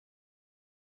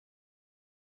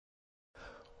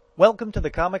Welcome to the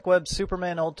Comic Web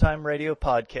Superman Old Time Radio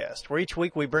podcast, where each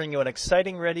week we bring you an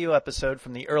exciting radio episode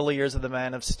from the early years of the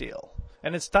Man of Steel.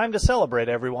 And it's time to celebrate,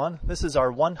 everyone. This is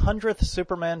our 100th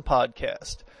Superman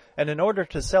podcast. And in order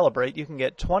to celebrate, you can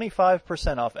get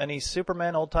 25% off any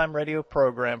Superman Old Time Radio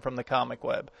program from the Comic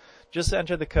Web. Just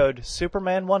enter the code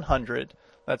Superman100,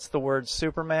 that's the word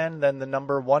Superman, then the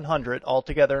number 100, all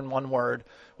together in one word,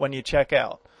 when you check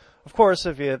out. Of course,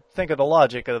 if you think of the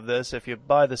logic of this, if you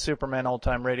buy the Superman Old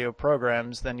Time Radio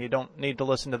programs, then you don't need to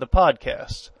listen to the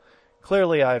podcast.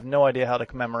 Clearly, I have no idea how to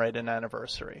commemorate an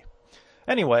anniversary.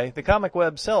 Anyway, the Comic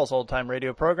Web sells old-time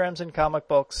radio programs and comic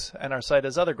books, and our site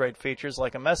has other great features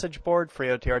like a message board, free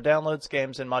OTR downloads,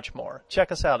 games, and much more.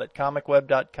 Check us out at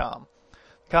comicweb.com.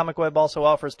 The Comic Web also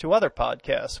offers two other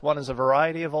podcasts. One is a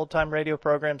variety of old-time radio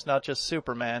programs, not just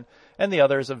Superman, and the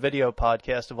other is a video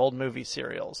podcast of old movie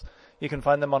serials. You can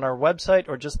find them on our website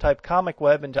or just type Comic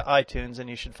Web into iTunes and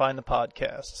you should find the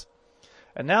podcasts.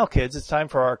 And now, kids, it's time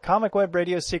for our Comic Web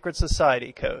Radio Secret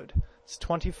Society code. It's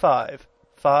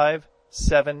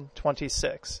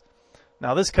 255-726.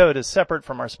 Now, this code is separate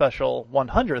from our special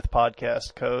 100th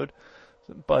podcast code,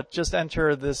 but just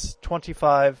enter this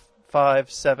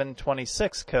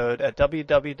 255-726 code at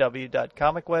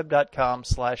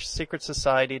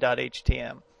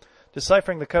www.comicweb.com/secretsociety.htm.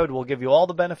 Deciphering the code will give you all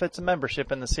the benefits of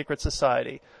membership in the Secret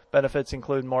Society. Benefits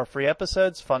include more free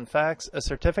episodes, fun facts, a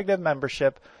certificate of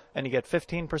membership, and you get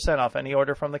 15% off any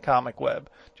order from the Comic Web.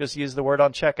 Just use the word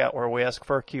on checkout where we ask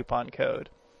for a coupon code.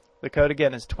 The code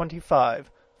again is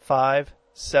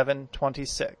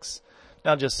 255-726.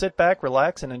 Now just sit back,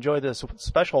 relax, and enjoy this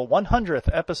special 100th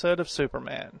episode of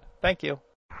Superman. Thank you.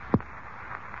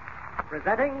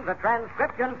 Presenting the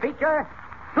transcription feature,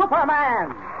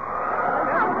 Superman!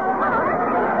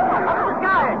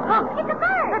 Guys, look! It's a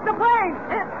bird! It's a plane!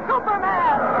 It's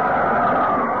Superman!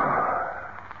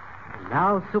 And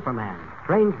now Superman,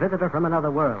 strange visitor from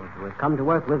another world, who has come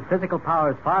to Earth with physical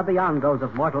powers far beyond those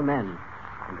of mortal men,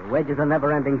 and who wages a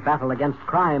never-ending battle against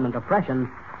crime and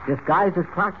oppression, disguised as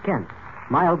Clark Kent,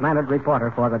 mild-mannered reporter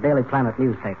for the Daily Planet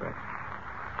newspaper.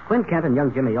 When Kent and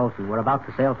young Jimmy Olsen were about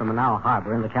to sail from Manaus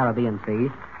Harbor in the Caribbean Sea,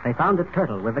 they found a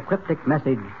turtle with the cryptic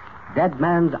message, "Dead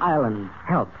Man's Island,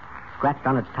 help," scratched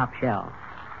on its top shell.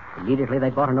 Immediately they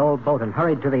bought an old boat and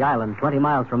hurried to the island 20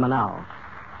 miles from Manaus.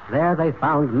 There they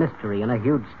found mystery in a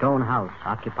huge stone house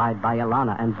occupied by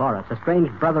Ilana and Boris, a strange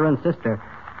brother and sister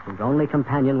whose only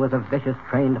companion was a vicious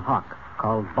trained hawk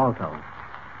called Balto.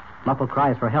 Muffled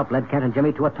cries for help led Kent and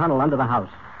Jimmy to a tunnel under the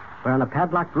house, where in a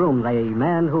padlocked room the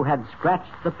man who had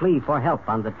scratched the plea for help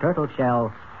on the turtle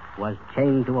shell was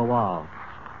chained to a wall.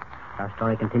 Our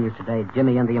story continues today.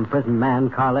 Jimmy and the imprisoned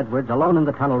man, Carl Edwards, alone in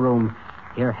the tunnel room,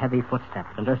 hear heavy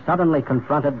footsteps and are suddenly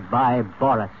confronted by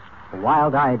Boris,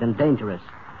 wild-eyed and dangerous.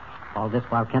 All this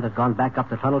while Kent had gone back up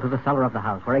the tunnel to the cellar of the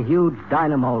house, where a huge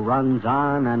dynamo runs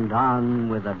on and on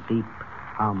with a deep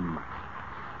hum.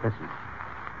 Listen.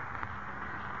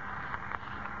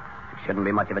 It shouldn't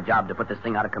be much of a job to put this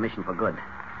thing out of commission for good.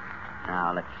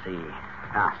 Now, let's see.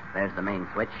 There's the main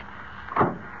switch.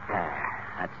 There.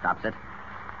 That stops it.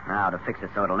 Now, to fix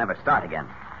it so it'll never start again.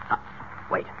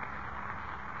 Wait.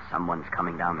 Someone's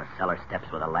coming down the cellar steps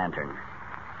with a lantern.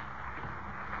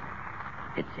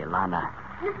 It's Ilana.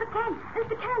 Mr. Kent!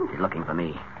 Mr. Kent! She's looking for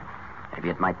me. Maybe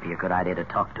it might be a good idea to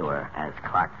talk to her as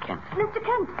Clark Kent. Mr.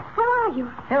 Kent, where are you?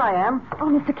 Here I am. Oh,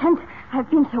 Mr. Kent, I've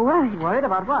been so worried. Worried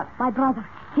about what? My brother.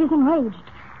 He's enraged.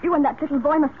 You and that little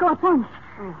boy must go at once.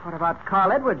 Oh, what about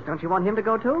Carl Edwards? Don't you want him to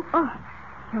go, too? Oh,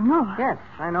 you know. Yes,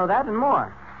 I know that and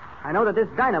more. I know that this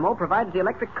dynamo provides the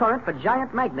electric current for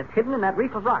giant magnets hidden in that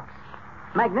reef of rocks.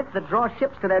 Magnets that draw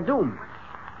ships to their doom.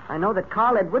 I know that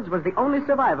Carl Edwards was the only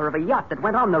survivor of a yacht that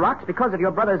went on the rocks because of your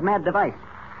brother's mad device.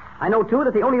 I know, too,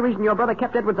 that the only reason your brother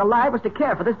kept Edwards alive was to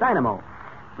care for this dynamo.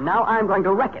 Now I'm going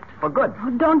to wreck it for good.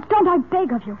 Oh, don't, I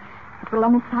beg of you. It will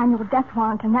only sign your death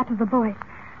warrant and that of the boy.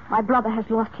 My brother has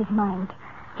lost his mind.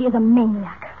 He is a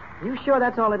maniac. Are you sure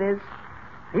that's all it is?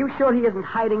 Are you sure he isn't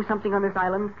hiding something on this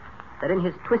island? That in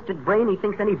his twisted brain he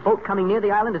thinks any boat coming near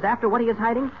the island is after what he is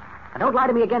hiding? Now, don't lie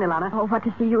to me again, Ilana. Oh, what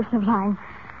is the use of lying?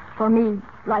 For me,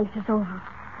 life is over.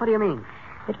 What do you mean?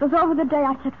 It was over the day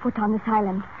I set foot on this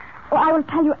island. Oh, I will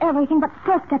tell you everything, but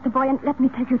first get the boy and let me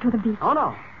take you to the beach. Oh,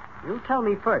 no. You tell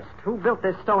me first. Who built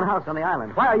this stone house on the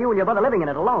island? Why are you and your brother living in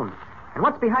it alone? And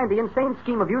what's behind the insane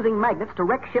scheme of using magnets to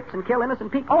wreck ships and kill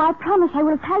innocent people? Oh, I promise I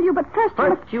will tell you, but first...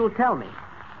 First, you'll tell me.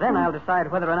 Then I'll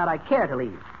decide whether or not I care to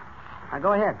leave. Now,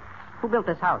 go ahead. Who built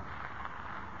this house?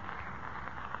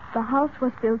 The house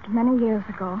was built many years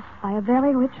ago by a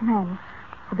very rich man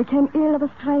who became ill of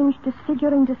a strange,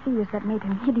 disfiguring disease that made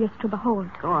him hideous to behold.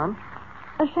 Go on.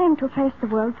 Ashamed to face the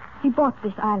world, he bought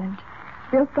this island,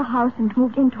 built the house, and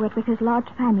moved into it with his large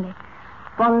family.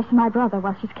 Boris, my brother,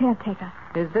 was his caretaker.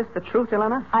 Is this the truth,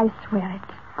 Ilona? I swear it.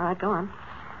 All right, go on.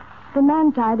 The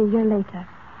man died a year later,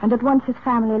 and at once his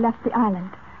family left the island.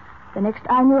 The next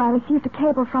I knew, I received a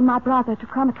cable from my brother to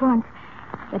come at once,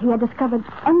 that he had discovered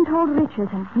untold riches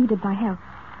and needed my help.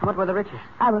 What were the riches?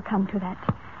 I will come to that.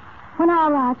 When I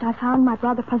arrived, I found my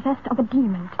brother possessed of a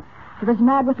demon. He was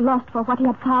mad with lust for what he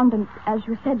had found, and, as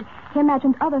you said, he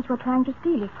imagined others were trying to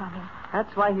steal it from him.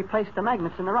 That's why he placed the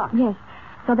magnets in the rock. Yes,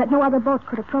 so that no other boat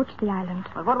could approach the island.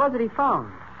 But what was it he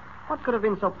found? What could have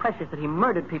been so precious that he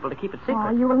murdered people to keep it secret? Oh,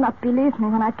 you will not believe me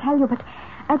when I tell you, but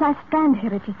as I stand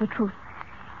here, it is the truth.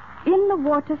 In the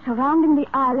water surrounding the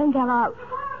island, there are...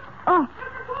 Oh,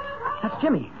 That's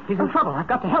Jimmy. He's in trouble. I've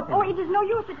got to help him. it is no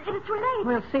use. It is too late.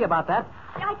 We'll see about that.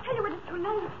 I tell you, it is too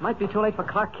late. Might be too late for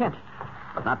Clark Kent.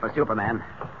 But not for Superman.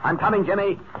 I'm coming,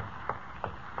 Jimmy.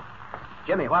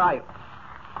 Jimmy, where are you?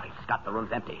 Great Scott, the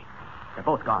room's empty. They're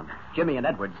both gone. Jimmy and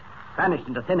Edwards vanished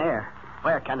into thin air.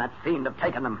 Where can that fiend have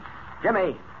taken them?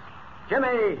 Jimmy!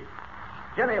 Jimmy!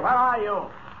 Jimmy, where are you?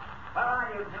 Where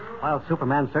are you, Jimmy? While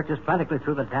Superman searches frantically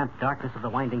through the damp darkness of the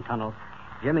winding tunnel,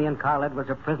 Jimmy and Carl Edwards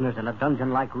are prisoners in a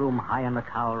dungeon-like room high in the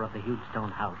tower of the huge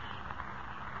stone house,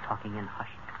 talking in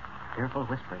hushed, fearful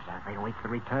whispers as they await the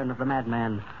return of the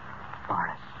madman,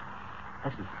 Boris.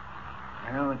 Listen.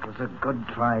 Well, it was a good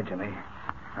try, Jimmy.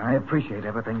 I appreciate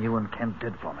everything you and Kent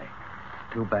did for me.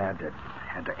 Too bad it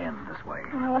had to end this way.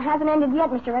 Well, it hasn't ended yet,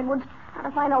 Mr. Edwards. Not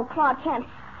if I know Clark Kent.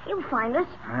 He'll find us.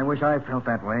 I wish I felt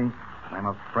that way. I'm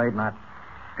afraid not.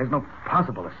 There's no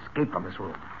possible escape from this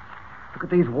room. Look at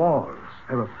these walls.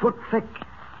 They're a foot thick.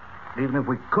 Even if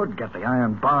we could get the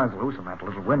iron bars loose in that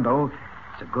little window,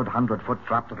 it's a good 100-foot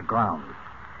drop to the ground.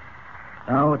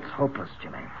 Now it's hopeless,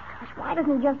 Jimmy. Gosh, why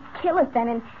doesn't he just kill us then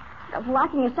instead of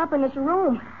locking us up in this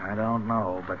room? I don't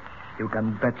know, but you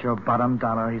can bet your bottom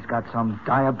dollar he's got some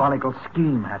diabolical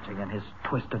scheme hatching in his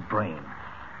twisted brain.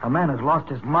 The man has lost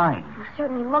his mind. He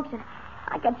certainly looks it.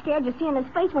 I got scared just seeing his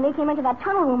face when he came into that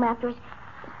tunnel room after us.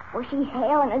 Bushy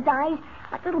hair and his eyes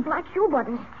like little black shoe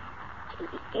buttons. He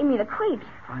gave me the creeps.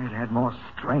 If I had had more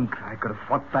strength, I could have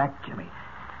fought back, Jimmy.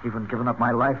 Even given up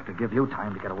my life to give you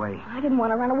time to get away. I didn't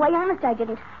want to run away. Honest, I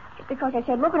didn't. Just because I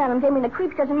said looking at him gave me the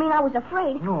creeps doesn't mean I was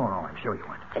afraid. No, I'm sure you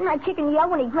weren't. Didn't I kick and yell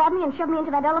when he grabbed me and shoved me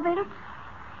into that elevator?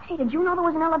 Say, did you know there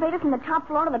was an elevator from the top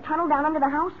floor to the tunnel down under the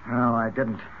house? No, I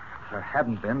didn't. If there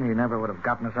hadn't been, he never would have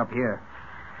gotten us up here.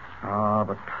 Oh,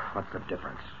 but what's the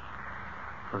difference?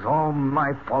 It was all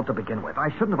my fault to begin with. I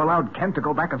shouldn't have allowed Kent to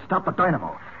go back and stop the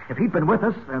dynamo. If he'd been with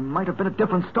us, there might have been a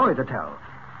different story to tell.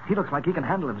 He looks like he can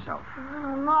handle himself. I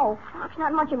don't know. Clark's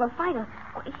not much of a fighter.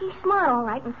 Well, he's smart, all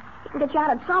right, and he can get you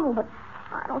out of trouble, but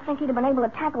I don't think he'd have been able to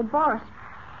tackle Boris.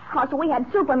 Of course, if we had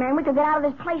Superman, we could get out of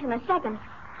this place in a second.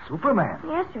 Superman?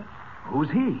 Yes, sir. Who's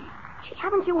he? Gee,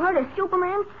 haven't you heard of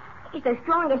Superman? He's the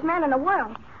strongest man in the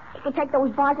world. He could take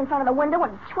those bars in front of the window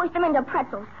and twist them into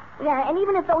pretzels. Yeah, and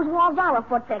even if those walls are a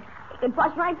foot thick, he could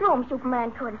bust right through them,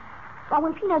 Superman could. Well,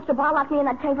 when Pete Escobar locked me in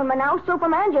that cave from the now,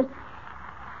 Superman just...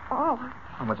 Oh,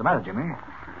 What's the matter, Jimmy?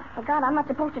 I forgot. I'm not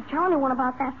supposed to tell anyone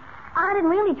about that. I didn't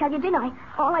really tell you, did I?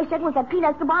 All I said was that Pete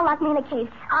Escobar locked me in a cave.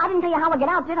 I didn't tell you how I get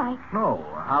out, did I? No.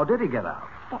 How did he get out?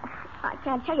 Well, I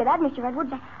can't tell you that, Mr.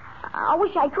 Edwards. I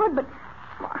wish I could, but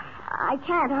well, I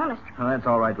can't, honest. Well, that's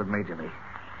all right with me, Jimmy.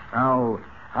 Now,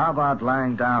 how about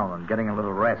lying down and getting a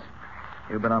little rest?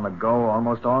 You've been on the go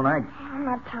almost all night. I'm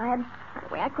not tired.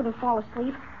 Anyway, I couldn't fall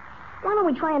asleep. Why don't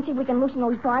we try and see if we can loosen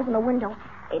those bars in the window?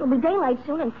 It'll be daylight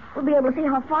soon, and we'll be able to see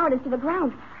how far it is to the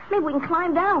ground. Maybe we can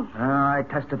climb down. I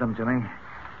tested them, Jimmy.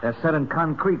 They're set in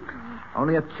concrete.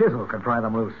 Only a chisel could pry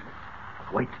them loose.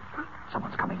 Wait.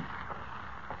 Someone's coming.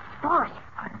 Boris.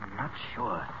 I'm not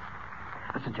sure.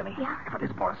 Listen, Jimmy. Yeah? If it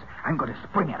is Boris, I'm going to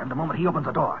spring at him the moment he opens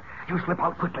the door. You slip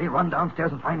out quickly, run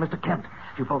downstairs, and find Mr. Kent.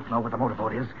 You both know where the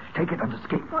motorboat is. Take it and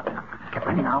escape. What? Get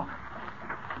ready now.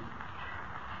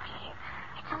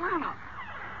 It's Alana.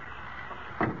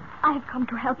 I have come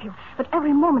to help you, but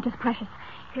every moment is precious.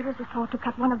 Here is a saw to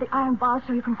cut one of the iron bars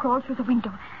so you can crawl through the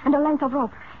window, and a length of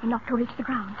rope, enough to reach the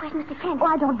ground. Where's Mr. Kent? Oh,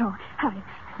 I don't know. Hurry.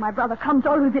 If my brother comes,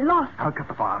 all will be lost. I'll cut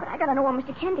the bar. But I gotta know where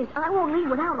Mr. Kent is. I won't leave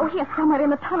without him. Oh, he's somewhere in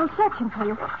the tunnel searching for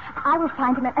you. I will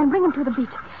find him and bring him to the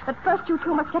beach. But first you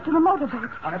two must get to the motorboat.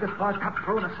 I'll have this bar cut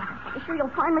through in a second. You sure you'll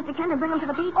find Mr. Kent and bring him to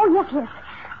the beach? Oh, yes, yes.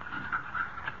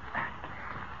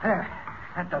 There.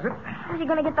 That does it. How's he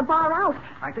gonna get the bar out?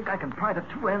 I think I can pry the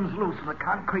two ends loose from the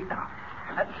concrete now.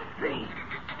 Let's see.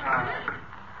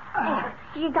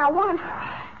 You got one.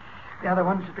 The other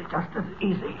one should be just as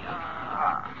easy.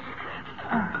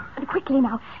 And quickly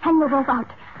now. Hang the rope out.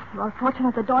 You are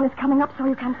fortunate the dawn is coming up so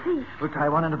you can see. We'll tie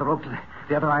one end of the rope to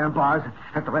the other iron bars and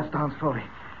let the rest down slowly.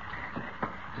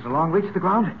 Is it a long reach to the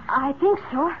ground? I think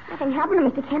so. Nothing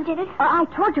happened to Mr. Kent, did it? I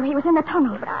told you he was in the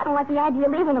tunnel. But I don't like the idea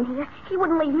of leaving him here. He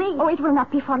wouldn't leave me. Oh, it will not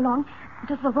be for long.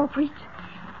 Does the rope reach?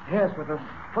 Yes, with a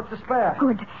foot to spare.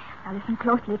 Good. Now listen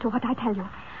closely to what I tell you.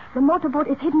 The motorboat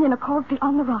is hidden in a cove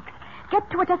beyond the rocks. Get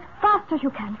to it as fast as you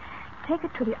can. Take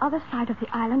it to the other side of the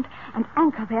island and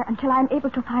anchor there until I am able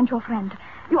to find your friend.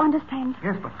 You understand?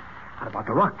 Yes, but what about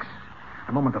the rocks?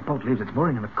 The moment the boat leaves its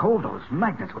mooring in the cove, those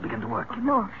magnets will begin to work. Oh,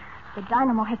 no. The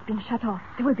dynamo has been shut off.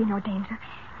 There will be no danger.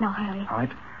 Now hurry. All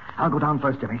right. I'll go down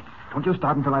first, Jimmy. Don't you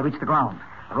start until I reach the ground.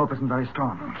 The rope isn't very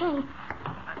strong. Okay.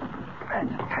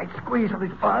 And a tight squeeze of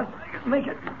these bars. I can make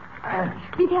it.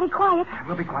 Be very quiet.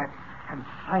 We'll be quiet. And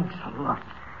thanks a lot.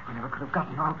 We never could have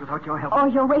gotten out without your help. Oh,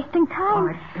 you're wasting time. All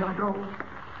right, here I go.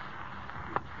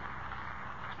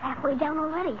 Halfway down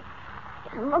already.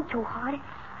 Doesn't look too hard.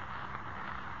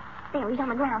 There, he's on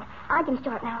the ground. I can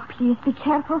start now. Please be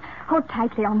careful. Hold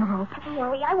tightly on the rope. Don't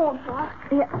worry, I won't fall.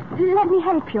 Let me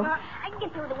help you. I can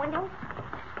get through the window.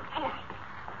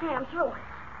 There, I'm through.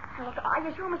 Now, look, are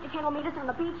you sure Mr. Kent will meet us on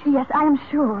the beach? Yes, I am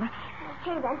sure.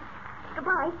 Okay, then.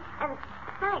 Goodbye, and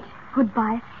thanks.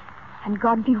 Goodbye, and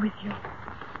God be with you.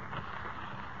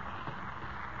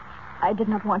 I did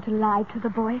not want to lie to the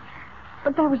boy,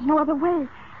 but there was no other way.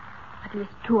 At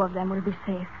least two of them will be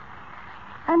safe.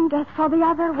 And as for the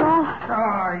other, well...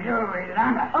 Oh, you,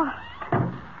 Ilana. Oh,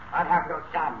 What have you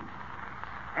done?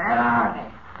 Where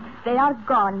are they? they are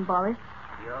gone, Boris.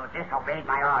 You disobeyed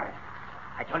my orders.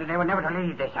 I told you they were never to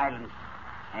leave this island.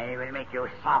 I will make you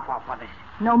suffer for this.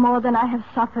 No more than I have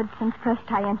suffered since first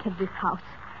I entered this house.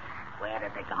 Where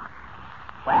have they gone?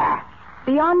 Where?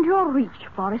 Beyond your reach,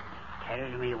 Boris. Tell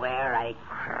me where I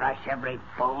crush every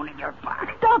bone in your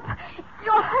body. Stop!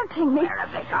 You're hurting me. Where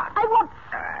have they gone? I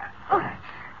won't...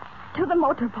 to the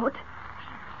motorboat.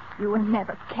 You will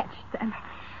never catch them.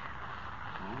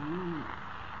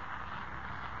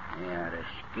 They are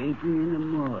escaping in the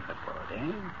motorboat,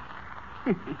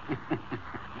 eh?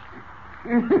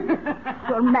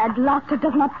 Your mad laughter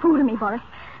does not fool me, Boris.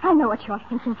 I know what you're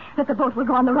thinking, that the boat will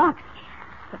go on the rocks.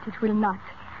 But it will not.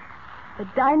 The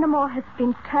dynamo has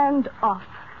been turned off.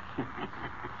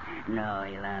 No,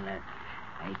 Ilana.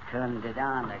 I turned it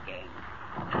on again.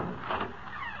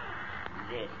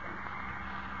 Listen.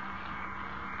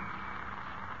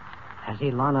 As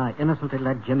Ilana innocently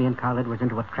led Jimmy and Carl Edwards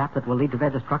into a trap that will lead to their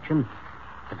destruction,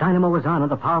 the dynamo was on, and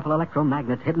the powerful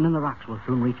electromagnets hidden in the rocks will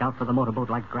soon reach out for the motorboat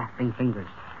like grasping fingers.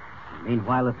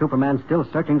 Meanwhile, the Superman still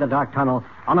searching the dark tunnel,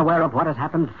 unaware of what has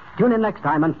happened. Tune in next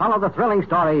time and follow the thrilling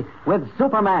story with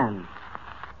Superman.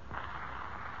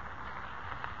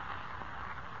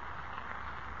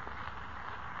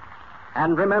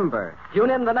 And remember, tune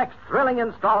in the next thrilling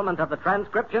installment of the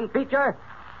transcription feature,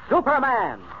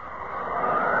 Superman.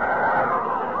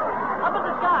 Up in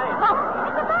the sky. Look!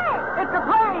 It's a bird! It's a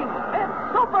plane! It's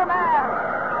Superman!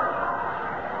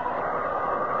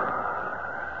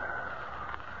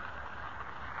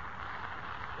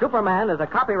 Superman is a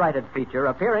copyrighted feature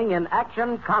appearing in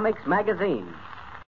Action Comics magazine.